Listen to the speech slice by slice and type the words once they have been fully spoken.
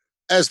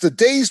As the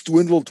days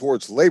dwindle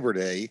towards Labor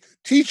Day,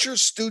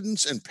 teachers,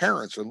 students, and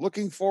parents are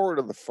looking forward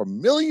to the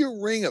familiar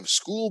ring of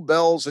school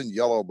bells and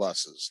yellow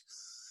buses.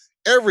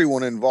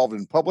 Everyone involved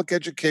in public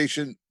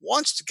education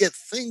wants to get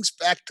things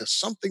back to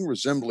something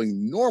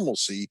resembling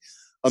normalcy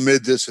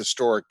amid this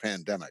historic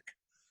pandemic.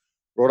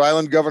 Rhode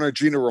Island Governor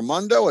Gina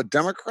Raimondo, a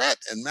Democrat,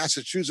 and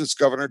Massachusetts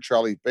Governor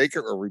Charlie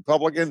Baker, a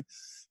Republican,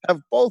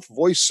 have both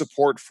voiced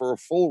support for a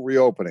full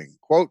reopening.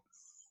 Quote,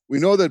 "We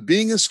know that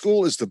being in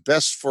school is the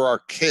best for our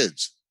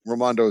kids,"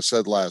 Raimondo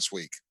said last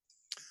week.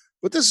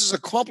 But this is a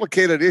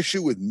complicated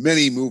issue with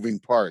many moving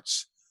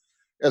parts.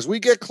 As we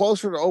get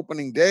closer to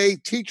opening day,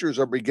 teachers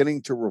are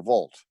beginning to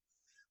revolt.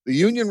 The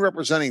union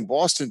representing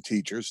Boston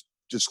teachers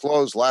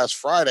disclosed last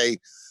Friday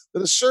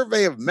that a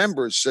survey of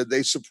members said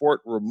they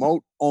support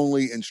remote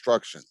only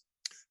instruction.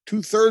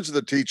 Two-thirds of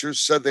the teachers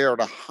said they are at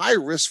a high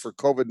risk for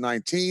COVID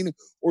 19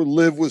 or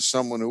live with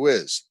someone who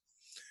is.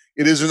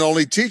 It isn't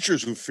only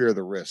teachers who fear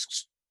the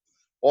risks.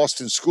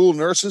 Boston school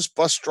nurses,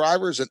 bus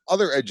drivers, and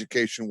other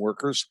education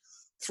workers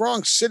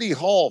thronged City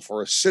Hall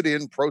for a sit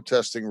in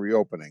protesting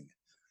reopening.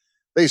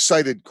 They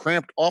cited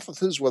cramped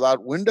offices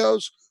without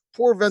windows,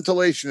 poor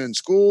ventilation in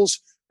schools,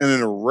 and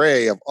an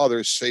array of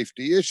other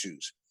safety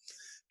issues.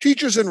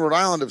 Teachers in Rhode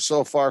Island have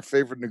so far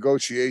favored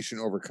negotiation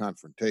over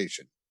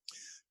confrontation.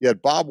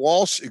 Yet Bob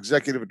Walsh,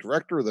 executive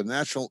director of the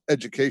National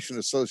Education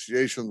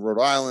Association of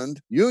Rhode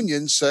Island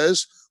Union,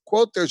 says,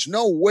 quote, "There's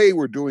no way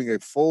we're doing a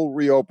full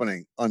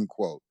reopening,"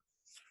 unquote.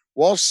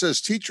 Walsh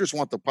says teachers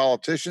want the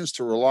politicians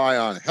to rely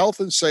on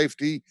health and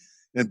safety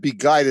and be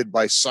guided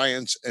by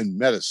science and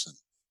medicine.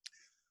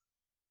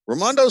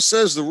 Raimondo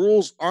says the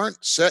rules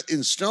aren't set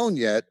in stone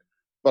yet,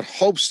 but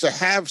hopes to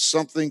have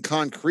something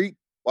concrete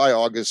by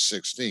August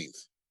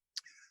 16th.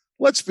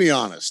 Let's be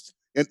honest,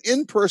 an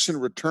in-person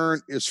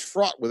return is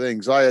fraught with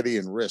anxiety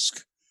and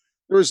risk.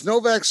 There is no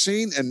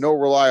vaccine and no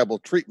reliable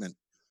treatment.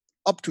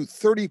 Up to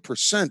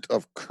 30%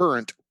 of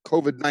current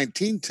COVID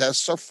 19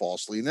 tests are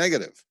falsely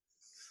negative.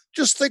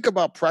 Just think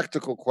about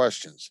practical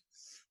questions.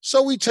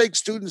 So we take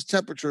students'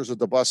 temperatures at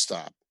the bus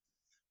stop.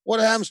 What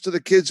happens to the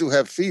kids who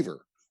have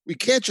fever? We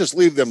can't just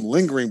leave them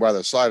lingering by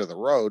the side of the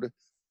road.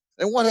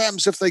 And what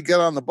happens if they get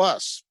on the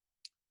bus?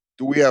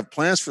 Do we have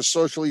plans for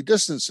socially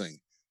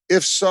distancing?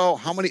 If so,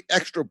 how many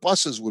extra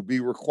buses would be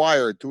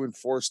required to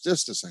enforce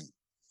distancing?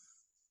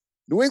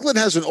 New England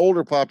has an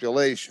older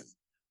population.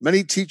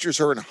 Many teachers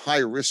are in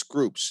high-risk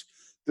groups.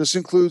 This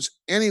includes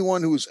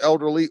anyone who is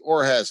elderly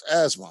or has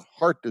asthma,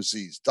 heart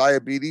disease,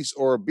 diabetes,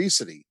 or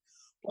obesity,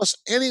 plus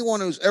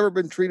anyone who's ever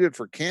been treated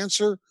for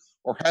cancer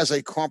or has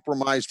a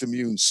compromised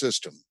immune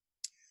system.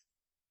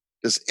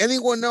 Does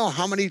anyone know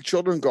how many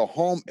children go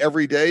home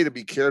every day to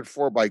be cared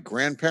for by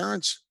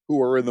grandparents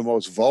who are in the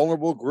most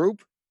vulnerable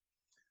group?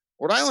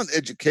 Rhode Island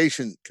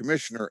Education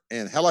Commissioner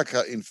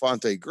Angelica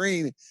Infante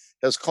Green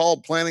has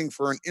called planning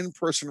for an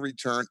in-person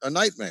return a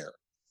nightmare.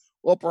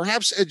 Well,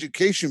 perhaps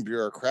education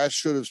bureaucrats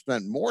should have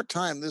spent more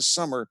time this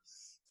summer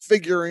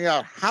figuring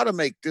out how to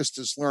make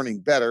distance learning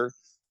better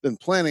than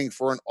planning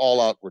for an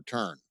all-out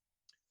return.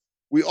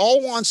 We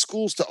all want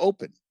schools to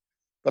open,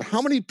 but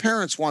how many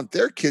parents want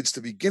their kids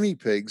to be guinea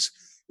pigs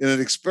in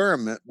an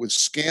experiment with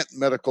scant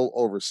medical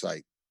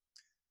oversight?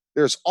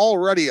 There's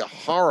already a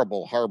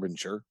horrible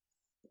harbinger.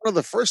 One of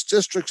the first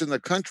districts in the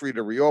country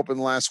to reopen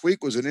last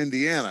week was in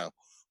Indiana,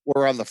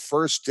 where on the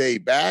first day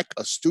back,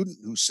 a student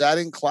who sat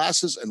in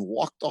classes and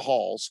walked the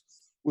halls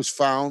was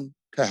found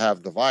to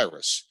have the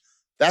virus.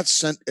 That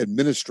sent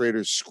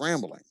administrators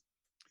scrambling.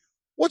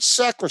 What's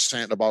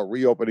sacrosanct about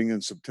reopening in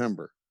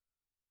September?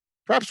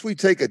 Perhaps we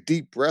take a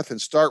deep breath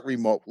and start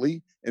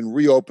remotely and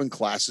reopen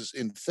classes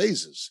in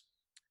phases.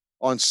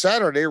 On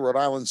Saturday, Rhode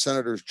Island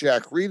Senators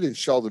Jack Reed and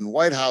Sheldon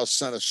Whitehouse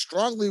sent a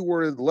strongly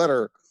worded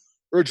letter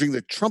urging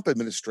the Trump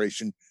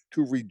administration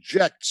to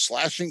reject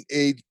slashing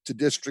aid to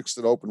districts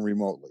that open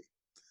remotely.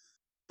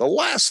 The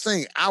last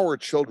thing our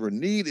children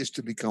need is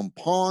to become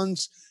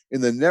pawns in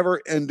the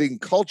never-ending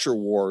culture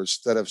wars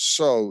that have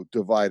so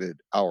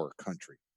divided our country.